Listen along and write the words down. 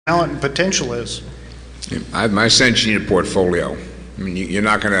talent and potential is. My sense, you need a portfolio. I mean, you're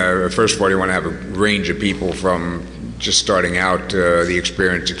not going to, first of all, you want to have a range of people from just starting out, the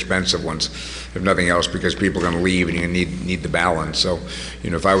experienced, expensive ones, if nothing else, because people are going to leave and you need the balance. So,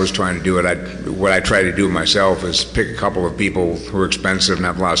 if I was trying to do it, what I try to do myself is pick a couple of people who are expensive and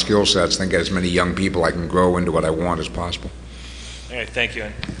have a lot of skill sets, then get as many young people I can grow into what I want as possible. All right, thank you.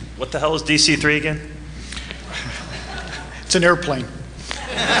 And what the hell is DC-3 again? It's an airplane.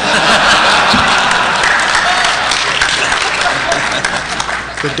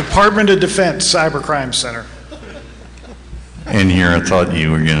 The Department of Defense Cybercrime Center. In here, I thought you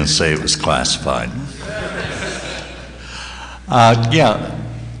were going to say it was classified. Yeah,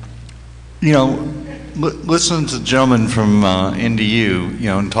 listen to the gentleman from NDU,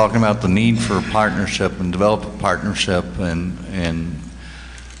 and talking about the need for a partnership and develop a partnership, and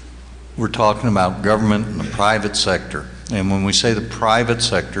we're talking about government and the private sector. And when we say the private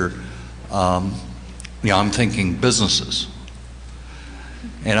sector, I'm thinking businesses.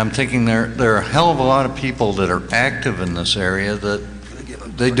 And I'm thinking there are a hell of a lot of people that are active in this area that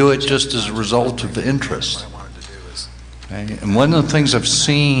they do it just as a result of interest. Okay? And one of the things I've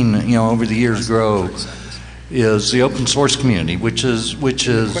seen, over the years grow is the open source community, which is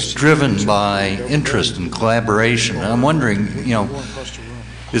driven by interest and collaboration. And I'm wondering,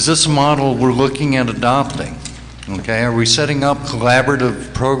 is this a model we're looking at adopting? Okay, are we setting up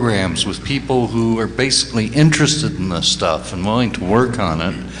collaborative programs with people who are basically interested in this stuff and willing to work on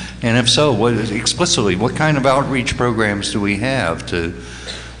it? And if so, what kind of outreach programs do we have to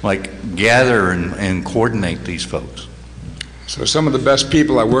gather and coordinate these folks? So some of the best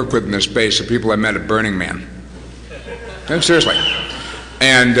people I work with in this space are people I met at Burning Man. No, seriously.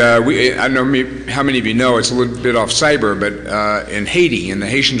 And I don't know how many of you know, it's a little bit off cyber, but in Haiti, in the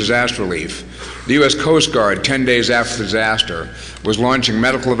Haitian disaster relief, the U.S. Coast Guard, 10 days after the disaster, was launching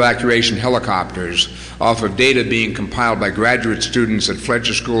medical evacuation helicopters off of data being compiled by graduate students at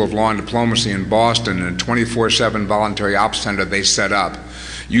Fletcher School of Law and Diplomacy in Boston and a 24/7 voluntary ops center they set up,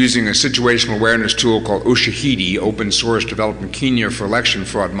 using a situational awareness tool called Ushahidi, open source, developed in Kenya for election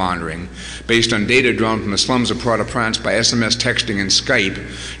fraud monitoring, based on data drawn from the slums of Port-au-Prince by SMS texting and Skype,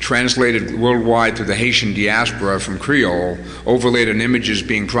 translated worldwide through the Haitian diaspora from Creole, overlaid on images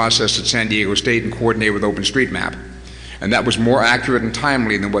being processed at San Diego State and coordinated with OpenStreetMap. And that was more accurate and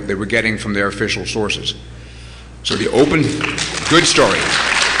timely than what they were getting from their official sources. So the open, good story.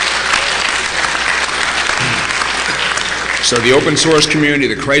 So the open source community,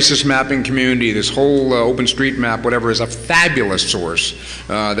 the crisis mapping community, this whole OpenStreetMap, whatever, is a fabulous source.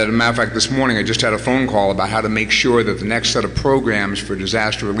 That, as a matter of fact, this morning I just had a phone call about how to make sure that the next set of programs for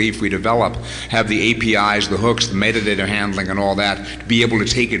disaster relief we develop have the APIs, the hooks, the metadata handling, and all that, to be able to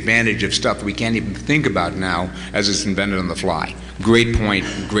take advantage of stuff that we can't even think about now as it's invented on the fly. Great point,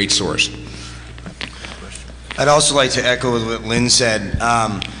 great source. I'd also like to echo what Lynn said.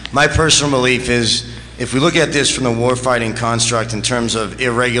 My personal belief is, if we look at this from the warfighting construct in terms of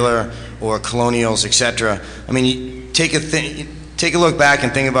irregular or colonials, etc., I mean, you take a look back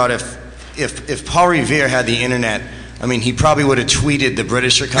and think about if Paul Revere had the internet, I mean, he probably would have tweeted the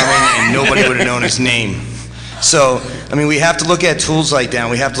British are coming and nobody would have known his name. So, I mean, we have to look at tools like that.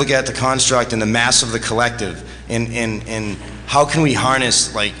 We have to look at the construct and the mass of the collective, and how can we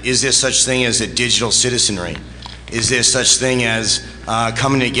harness, is there such thing as a digital citizenry? Is there such thing as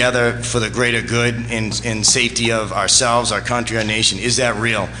coming together for the greater good and safety of ourselves, our country, our nation? Is that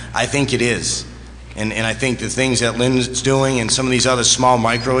real? I think it is. And I think the things that Lynn's doing and some of these other small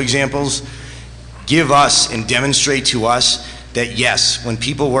micro examples give us and demonstrate to us that, yes, when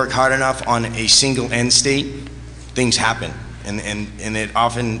people work hard enough on a single end state, things happen. And it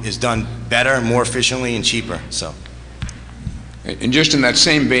often is done better, more efficiently, and cheaper. So. And just in that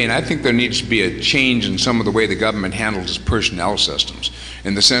same vein, I think there needs to be a change in some of the way the government handles its personnel systems,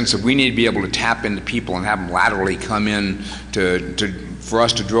 in the sense that we need to be able to tap into people and have them laterally come in for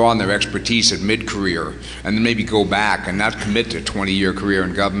us to draw on their expertise at mid-career, and then maybe go back and not commit to a 20-year career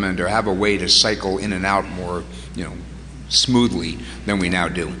in government, or have a way to cycle in and out more, smoothly than we now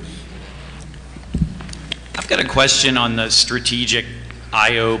do. I've got a question on the strategic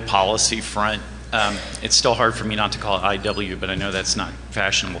I/O policy front. It's still hard for me not to call it IW, but I know that's not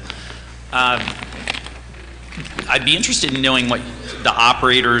fashionable. I'd be interested in knowing what the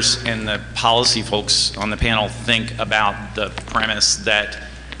operators and the policy folks on the panel think about the premise that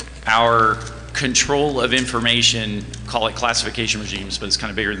our control of information, call it classification regimes, but it's kind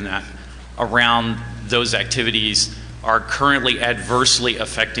of bigger than that, around those activities are currently adversely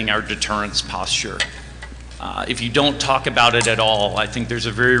affecting our deterrence posture. If you don't talk about it at all, I think there's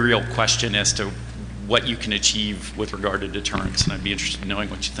a very real question as to what you can achieve with regard to deterrence, and I'd be interested in knowing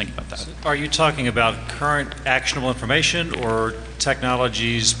what you think about that. Are you talking about current actionable information or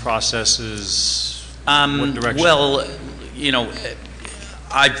technologies, processes? What direction? Well, you know,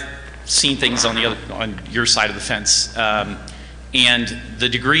 I've seen things on your side of the fence, and the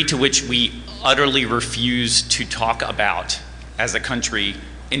degree to which we utterly refuse to talk about, as a country,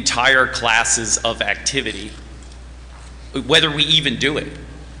 entire classes of activity, whether we even do it.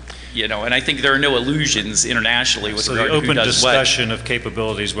 You know, and I think there are no illusions internationally with regard to who does what. So the open discussion of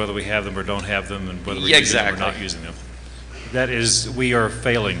capabilities, whether we have them or don't have them, and whether we're using them or not using them. That is, we are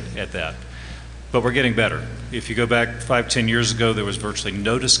failing at that. But we're getting better. If you go back 5, 10 years ago, there was virtually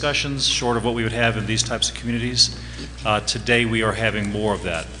no discussions short of what we would have in these types of communities. Today we are having more of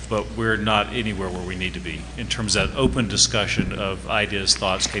that, but we're not anywhere where we need to be in terms of that open discussion of ideas,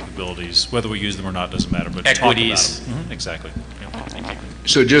 thoughts, capabilities. Whether we use them or not doesn't matter, but equities. Talk about them. Exactly. Yeah. Thank you.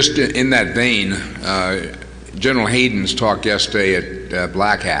 So just in that vein, General Hayden's talk yesterday at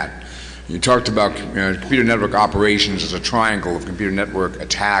Black Hat, you talked about computer network operations as a triangle of computer network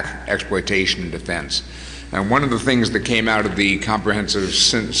attack, exploitation, and defense. And one of the things that came out of the comprehensive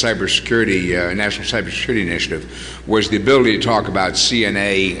cybersecurity, National Cybersecurity Initiative was the ability to talk about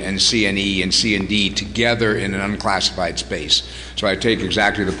CNA and CNE and CND together in an unclassified space. So I take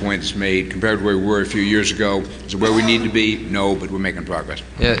exactly the point that's made. Compared to where we were a few years ago, is it where we need to be? No, but we're making progress.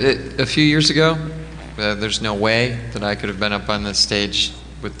 Yeah, a few years ago, there's no way that I could have been up on this stage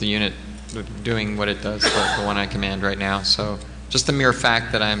with the unit doing what it does, the one I command right now. So just the mere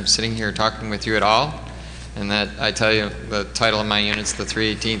fact that I'm sitting here talking with you at all, and that I tell you the title of my unit's the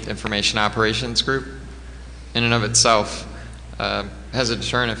 318th Information Operations Group, in and of itself has a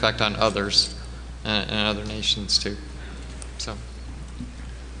deterrent effect on others and other nations too. So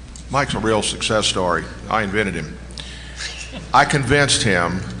Mike's a real success story. I invented him. I convinced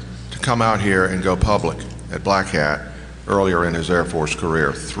him to come out here and go public at Black Hat earlier in his Air Force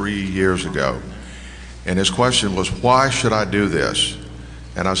career, 3 years ago. And his question was, why should I do this?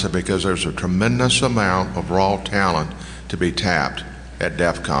 And I said, because there's a tremendous amount of raw talent to be tapped at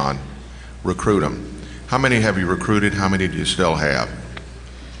DEFCON. Recruit them. How many have you recruited? How many do you still have?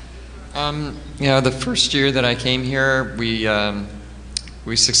 You know, the first year that I came here,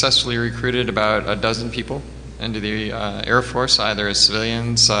 we successfully recruited about a dozen people into the Air Force, either as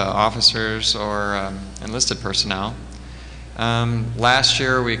civilians, officers, or enlisted personnel. Last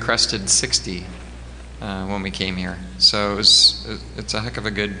year we crested 60 when we came here, so it's a heck of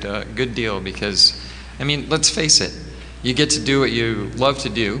a good deal, because, I mean, let's face it, you get to do what you love to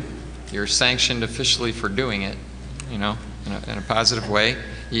do, you're sanctioned officially for doing it, you know, in a positive way,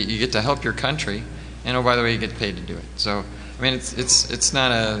 you get to help your country, and oh, by the way, you get paid to do it. So I mean,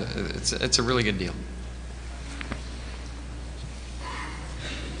 it's a really good deal.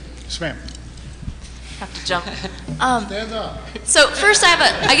 Yes, ma'am. Have to jump. Stand up. So first,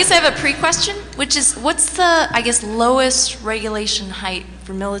 I guess I have a pre-question, which is, what's the, I guess, lowest regulation height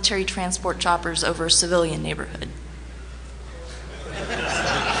for military transport choppers over a civilian neighborhood?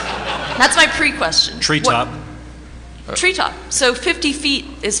 That's my pre-question. Treetop. Treetop. So 50 feet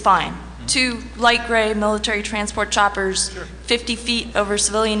is fine. 2 light gray military transport choppers, 50 feet over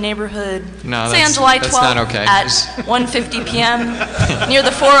civilian neighborhood. No, say on July 12th not okay. at 1:50 p.m. near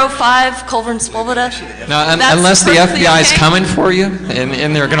the 405 Culver and Sepulveda. No, unless the FBI is coming for you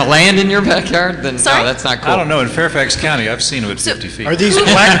and they're going to land in your backyard, then Sorry? no, that's not cool. I don't know. In Fairfax County, I've seen them at 50 feet. Are these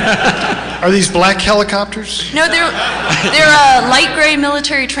black helicopters? No, they're light gray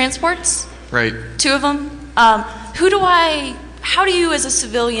military transports. Right. 2 of them. How do you, as a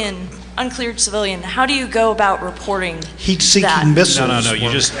civilian, uncleared civilian, how do you go about reporting heat-seeking missiles? No, you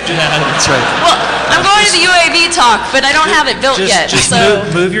just that's right. Well, I'm going to the UAV talk, but I don't have it built yet. Just so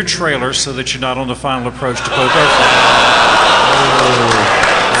move your trailer so that you're not on the final approach to Pope Airport.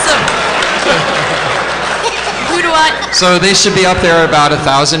 So, who do I? So they should be up there about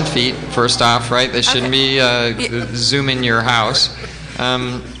 1,000 feet, first off, right? They shouldn't be zooming your house.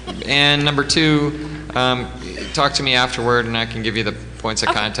 And number 2, talk to me afterward, and I can give you the points of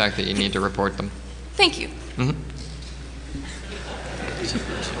contact that you need to report them. Thank you. Mm-hmm.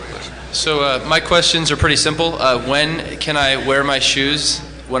 So my questions are pretty simple. When can I wear my shoes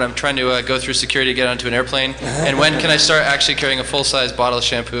when I'm trying to go through security to get onto an airplane? And when can I start actually carrying a full-size bottle of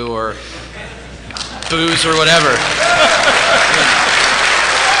shampoo or booze or whatever?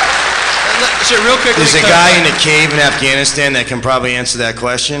 Real quick, there's a guy in a cave in Afghanistan that can probably answer that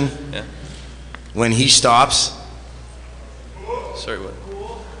question. Yeah. When he stops, sorry, what?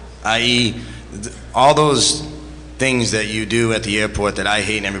 i.e., all those things that you do at the airport that I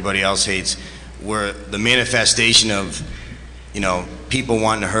hate and everybody else hates were the manifestation of people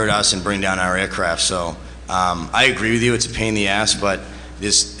wanting to hurt us and bring down our aircraft. So I agree with you, it's a pain in the ass, but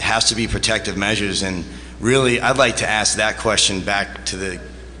this has to be protective measures. And really, I'd like to ask that question back to the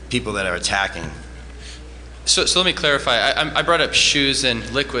people that are attacking. So let me clarify. I brought up shoes and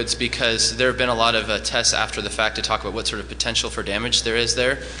liquids because there have been a lot of tests after the fact to talk about what sort of potential for damage there is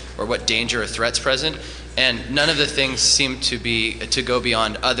there, or what danger or threats present. And none of the things seem to go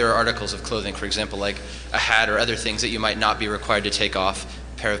beyond other articles of clothing, for example, like a hat or other things that you might not be required to take off,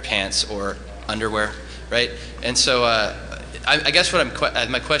 a pair of pants or underwear, right? And so I guess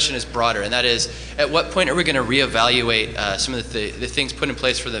my question is broader, and that is, at what point are we going to reevaluate some of the things put in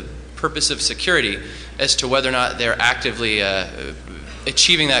place for the purpose of security as to whether or not they're actively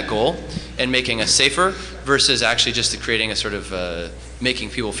achieving that goal and making us safer versus actually just creating a sort of making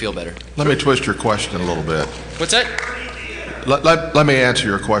people feel better? Let me twist your question a little bit. What's that? Let me answer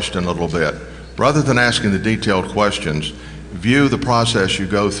your question a little bit. Rather than asking the detailed questions, view the process you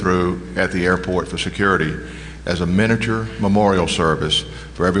go through at the airport for security as a miniature memorial service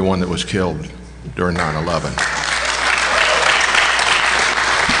for everyone that was killed during 9/11.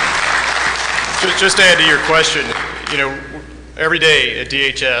 Just to add to your question, every day at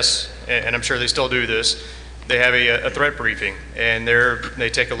DHS, and I'm sure they still do this, they have a threat briefing, and they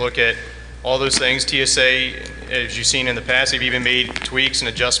take a look at all those things. TSA, as you've seen in the past, they've even made tweaks and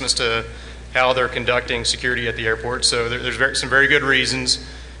adjustments to how they're conducting security at the airport. So there's some very good reasons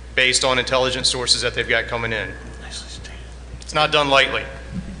based on intelligence sources that they've got coming in. It's not done lightly.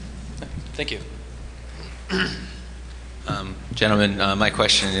 Thank you. Gentlemen, my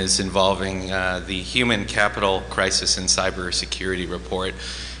question is involving the Human Capital Crisis and Cybersecurity Report.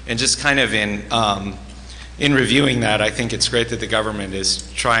 And just kind of in reviewing that, I think it's great that the government is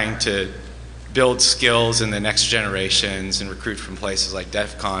trying to build skills in the next generations and recruit from places like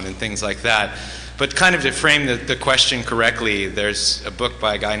DEFCON and things like that. But kind of to frame the question correctly, there's a book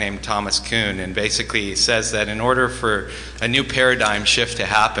by a guy named Thomas Kuhn, and basically he says that in order for a new paradigm shift to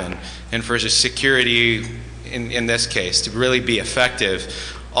happen, and for security, in this case, to really be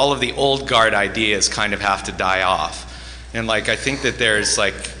effective, all of the old guard ideas kind of have to die off. And I think that there's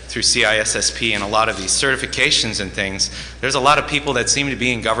through CISSP and a lot of these certifications and things, there's a lot of people that seem to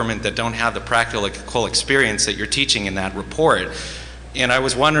be in government that don't have the practical experience that you're teaching in that report. And I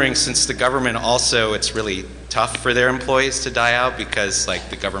was wondering, since the government also, it's really tough for their employees to die out because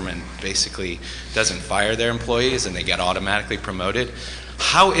the government basically doesn't fire their employees and they get automatically promoted.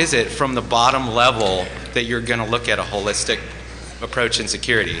 How is it from the bottom level that you're going to look at a holistic approach in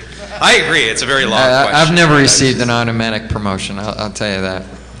security? I agree, it's a very long question. I've never received an automatic promotion, I'll tell you that.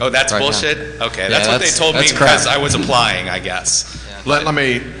 Oh, that's right bullshit? Now. Okay, that's what they told me because I was applying, I guess. Yeah. Let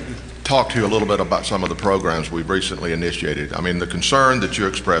me talk to you a little bit about some of the programs we've recently initiated. I mean, the concern that you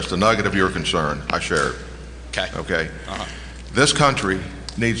expressed, the nugget of your concern, I share. Okay? This country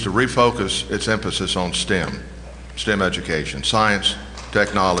needs to refocus its emphasis on STEM education, science,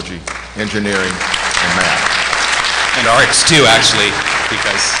 technology, engineering, and math. And arts too, actually,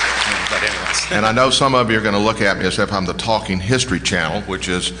 because, but anyways. And I know some of you are going to look at me as if I'm the Talking History Channel, which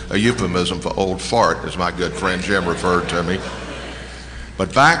is a euphemism for old fart, as my good friend Jim referred to me.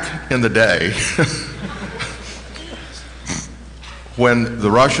 But back in the day, when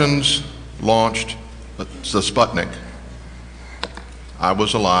the Russians launched the Sputnik, I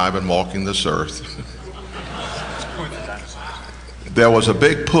was alive and walking this earth. There was a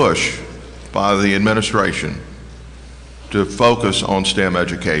big push by the administration to focus on STEM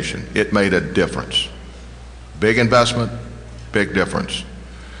education. It made a difference. Big investment, big difference.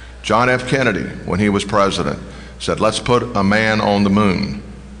 John F. Kennedy, when he was president, said, let's put a man on the moon.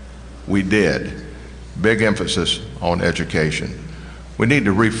 We did. Big emphasis on education. We need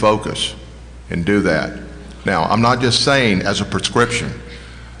to refocus and do that. Now, I'm not just saying as a prescription.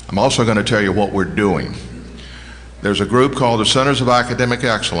 I'm also going to tell you what we're doing. There's a group called the Centers of Academic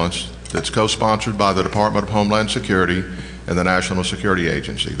Excellence that's co-sponsored by the Department of Homeland Security and the National Security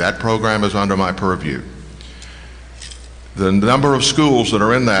Agency. That program is under my purview. The number of schools that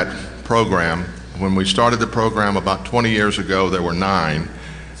are in that program, when we started the program about 20 years ago, there were 9.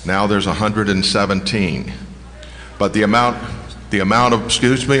 Now there's 117. But the amount of,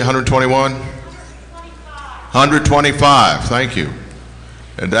 excuse me, 121? 125, thank you.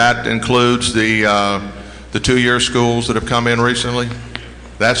 And that includes the 2-year schools that have come in recently.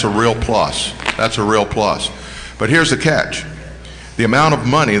 That's a real plus. That's a real plus. But here's the catch. The amount of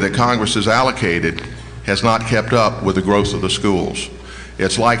money that Congress has allocated has not kept up with the growth of the schools.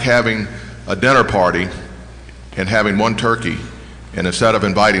 It's like having a dinner party and having one turkey, and instead of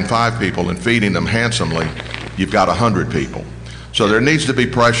inviting 5 people and feeding them handsomely, you've got 100 people. So there needs to be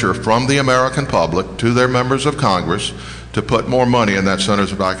pressure from the American public to their members of Congress to put more money in that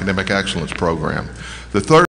Centers of Academic Excellence program. The third